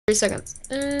seconds.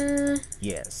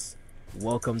 Yes.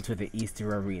 Welcome to the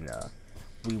Easter Arena.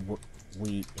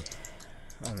 We.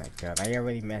 Oh my god, I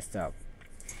already messed up.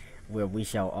 Where we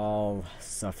shall all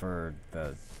suffer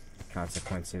the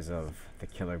consequences of the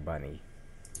killer bunny.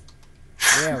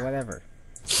 Yeah, whatever.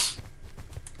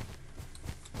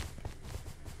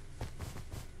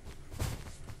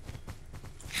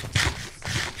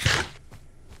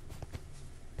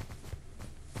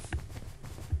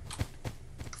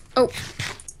 Oh.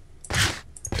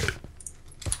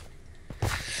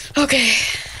 Okay.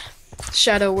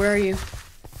 Shadow, where are you?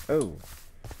 Oh.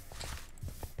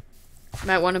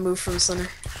 Might want to move from center.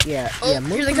 Yeah, Oh, yeah,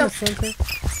 move here they from come. the center.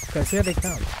 Because here they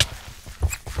come.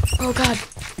 Oh god.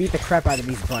 Beat the crap out of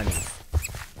these bunnies.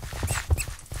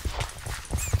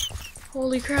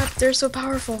 Holy crap, they're so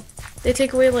powerful. They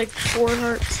take away like 4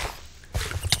 hearts.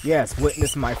 Yes,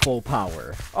 witness my full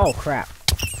power. Oh crap.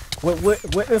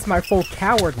 Witness my full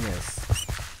cowardness.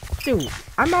 Dude,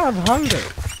 I'm out of hunger.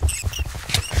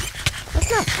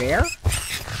 That's not fair.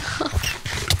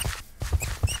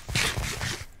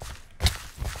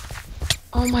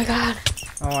 Oh my god.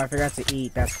 Oh, I forgot to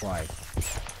eat, that's why.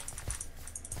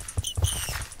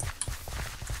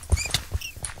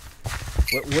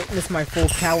 Witness my full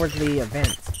cowardly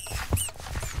event.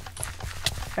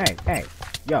 Hey,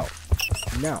 yo.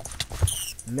 No.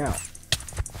 No.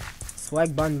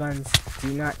 Swag buns,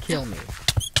 do not kill me.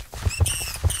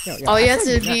 Yo, All I you have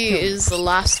said to do not be kill me. is the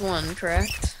last one,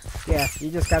 correct? Yeah,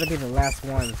 you just gotta be the last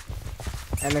one.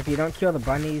 And if you don't kill the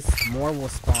bunnies, more will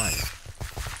spawn.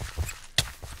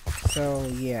 So,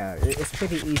 yeah, it's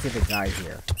pretty easy to die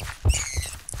here.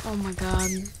 Oh my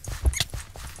god.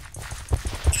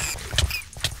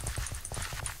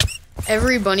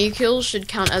 Every bunny kill should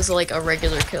count as like a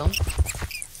regular kill.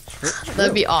 True.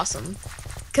 That'd be awesome.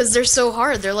 Cause they're so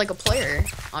hard, they're like a player,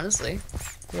 honestly.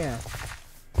 Yeah.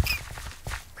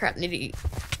 Crap, need to eat.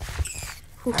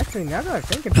 Actually, now that I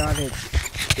think about it,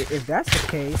 if that's the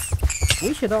case,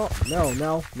 we should all... No,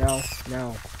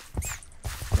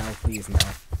 please, no.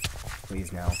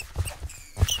 Please, no.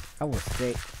 I will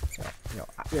stay...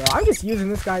 I'm just using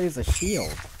this guy as a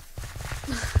shield.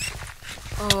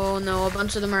 Oh no, a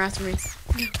bunch of them are after me.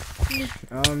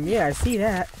 Yeah, I see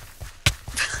that.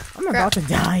 I'm about to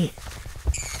die.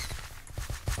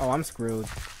 Oh, I'm screwed.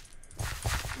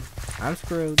 I'm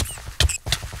screwed.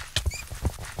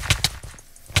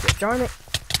 Darn it.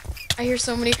 I hear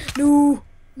so many. No!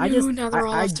 Now they're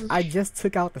all after me. I just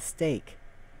took out the steak.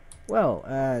 Well,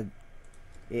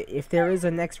 if there is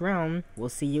a next round, we'll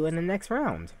see you in the next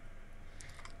round.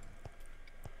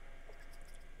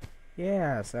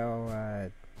 Yeah, so,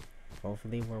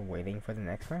 hopefully we're waiting for the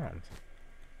next round.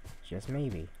 Just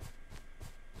maybe.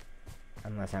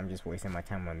 Unless I'm just wasting my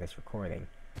time on this recording.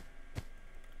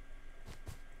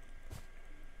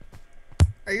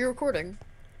 Are you recording?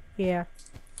 Yeah.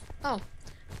 Oh.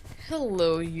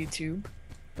 Hello, YouTube.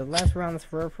 The last round is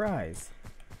for a prize.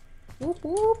 Whoop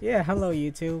whoop. Yeah, hello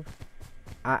YouTube.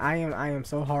 I am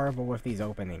so horrible with these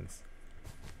openings.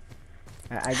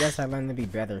 I guess I learned to be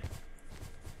better.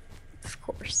 Of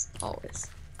course, always.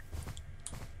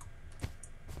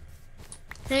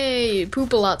 Hey,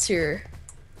 Poopalot's here.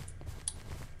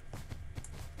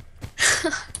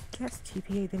 Just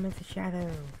TPA them into shadow.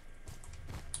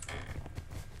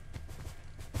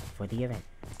 For the event.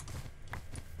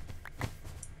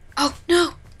 Oh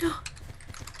no, no!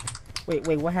 Wait,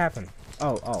 what happened?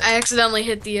 Oh. I accidentally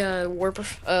hit the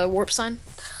warp sign.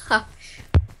 Ha.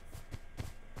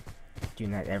 Do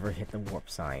not ever hit the warp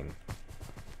sign.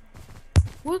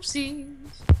 Whoopsies.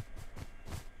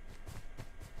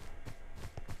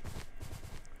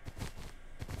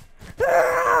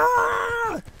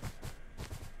 Ah!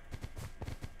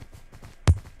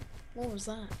 What was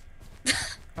that?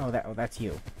 Oh, that's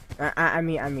you. I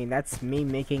mean, that's me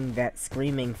making that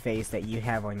screaming face that you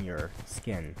have on your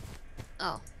skin.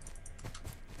 Oh.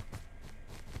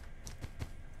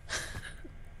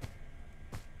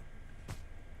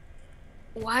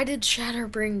 Why did Shatter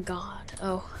bring God?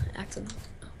 Oh, accident.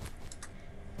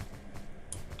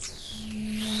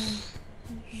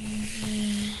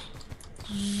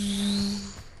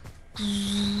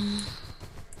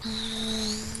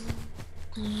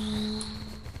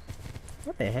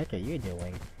 What the heck are you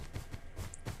doing?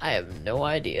 I have no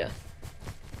idea.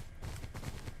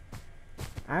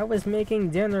 I was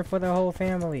making dinner for the whole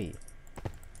family.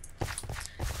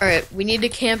 Alright, we need to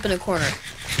camp in a corner.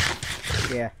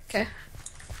 Yeah. Okay.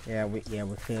 Yeah, we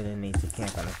clearly need to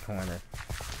camp on a corner.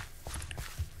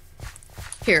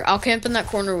 Here, I'll camp in that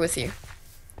corner with you.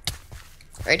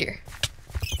 Right here.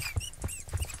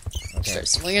 Okay. Start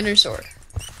swinging your sword.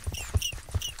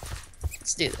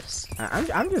 Let's do this.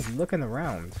 I'm just looking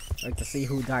around, like to see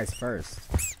who dies first.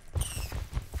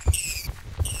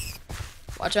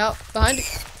 Watch out. Behind you.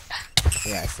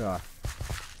 Yeah, I saw.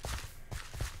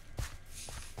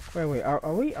 Wait,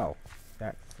 are we? Oh,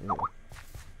 that. Ew.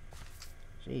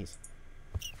 Jeez.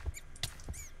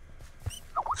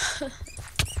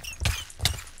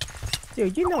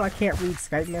 Dude, you know I can't read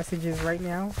Skype messages right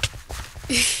now.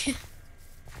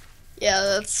 Yeah,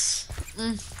 that's...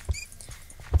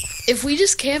 If we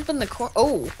just camp in the corner...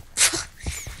 Oh!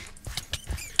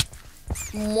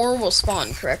 More will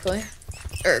spawn, correctly?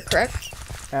 Correct?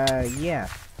 Yeah.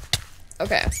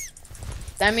 Okay.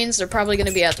 That means they're probably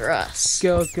gonna be after us.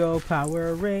 Go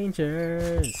Power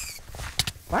Rangers!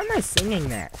 Why am I singing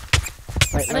that?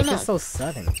 Like it's so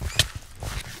sudden.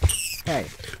 Hey,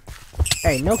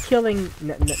 no killing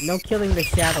the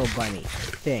Shadow Bunny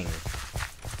thing.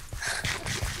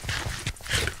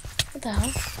 What the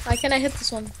hell? Why can't I hit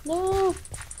this one? No!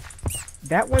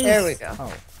 That one. There we go.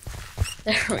 Oh.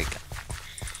 There we go.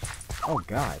 Oh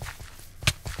God.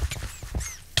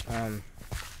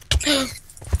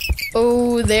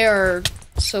 Oh, they are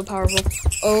so powerful.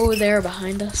 Oh, they're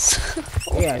behind us.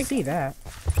 Oh yeah, I see that.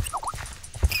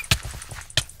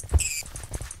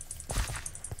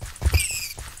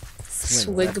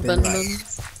 Swig bun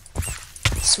buns.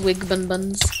 Swig bun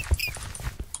buns.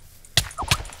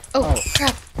 Oh,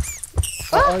 crap.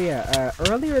 Oh yeah,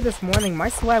 earlier this morning my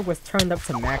swag was turned up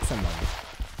to maximum.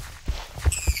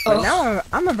 But now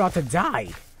I'm about to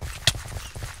die.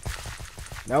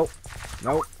 Nope.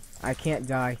 I can't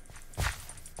die.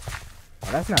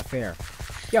 Oh, that's not fair.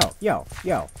 Yo.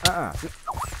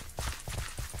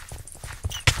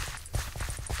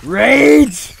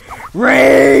 Rage!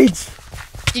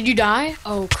 Did you die?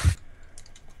 Oh.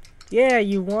 Yeah,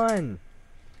 you won.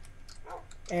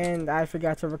 And I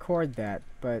forgot to record that,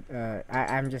 but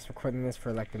I'm just recording this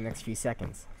for like the next few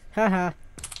seconds. Haha.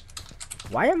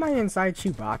 Why am I inside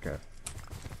Chewbacca?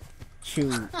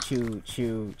 Chew.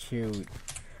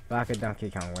 Baka Donkey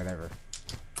Kong, whatever.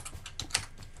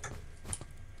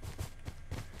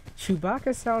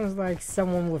 Chewbacca sounds like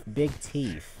someone with big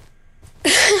teeth.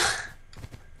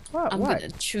 What? I'm gonna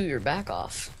chew your back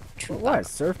off. What?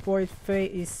 Surfboard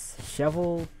face,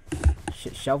 shovel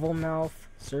mouth,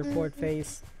 surfboard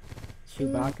face,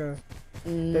 Chewbacca.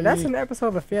 That's an episode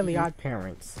of The Fairly Odd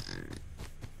Parents.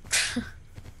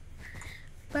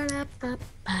 Yeah,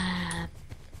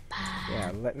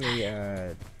 let me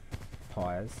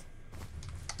pause.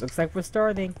 Looks like we're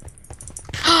starting.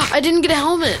 I didn't get a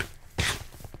helmet.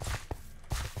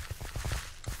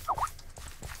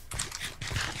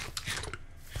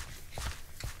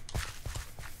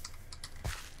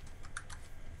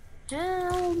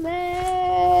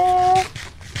 Helmet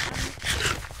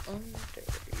under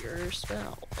your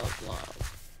spell of love.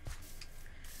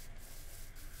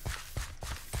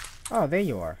 Oh, there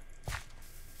you are.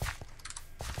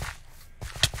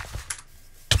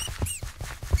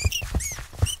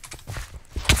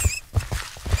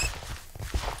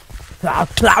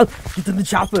 Get in the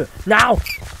chopper now!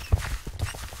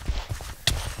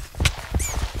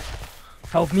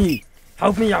 Help me!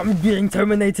 I'm being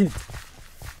terminated!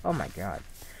 Oh my God!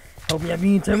 Help me! I'm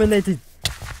being terminated!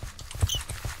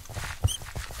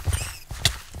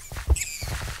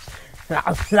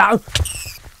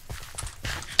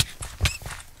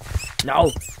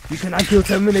 No! You cannot kill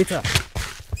Terminator!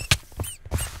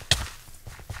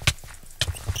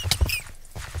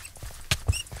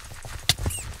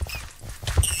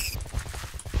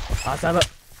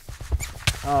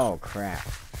 Oh crap.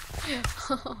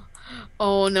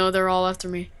 Oh no, they're all after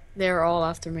me. They're all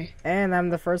after me. And I'm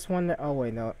the first one to... Oh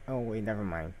wait, no. Oh wait, never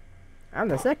mind. I'm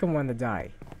the second one to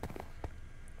die.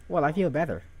 Well, I feel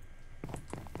better.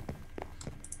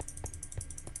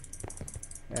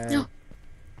 No.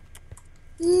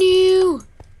 No.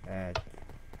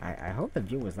 I hope the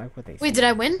viewers like what they see. Wait, did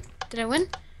I win?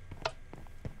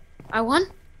 I won?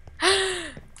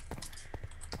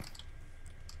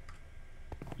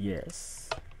 Yes.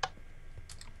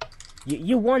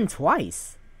 You won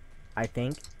twice, I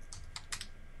think.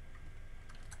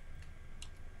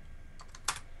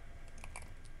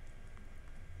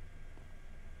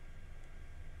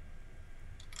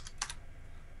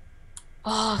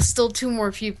 Oh, still 2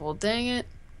 more people. Dang it.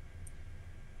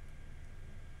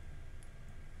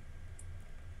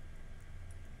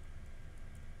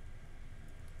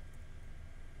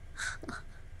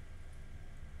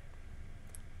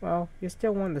 Well, you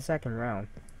still won the second round.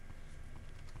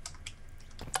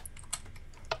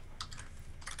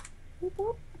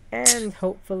 And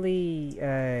hopefully,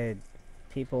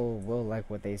 people will like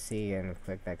what they see and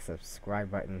click that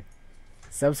subscribe button.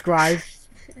 Subscribe!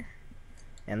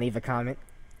 And leave a comment.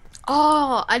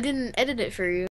 Oh, I didn't edit it for you.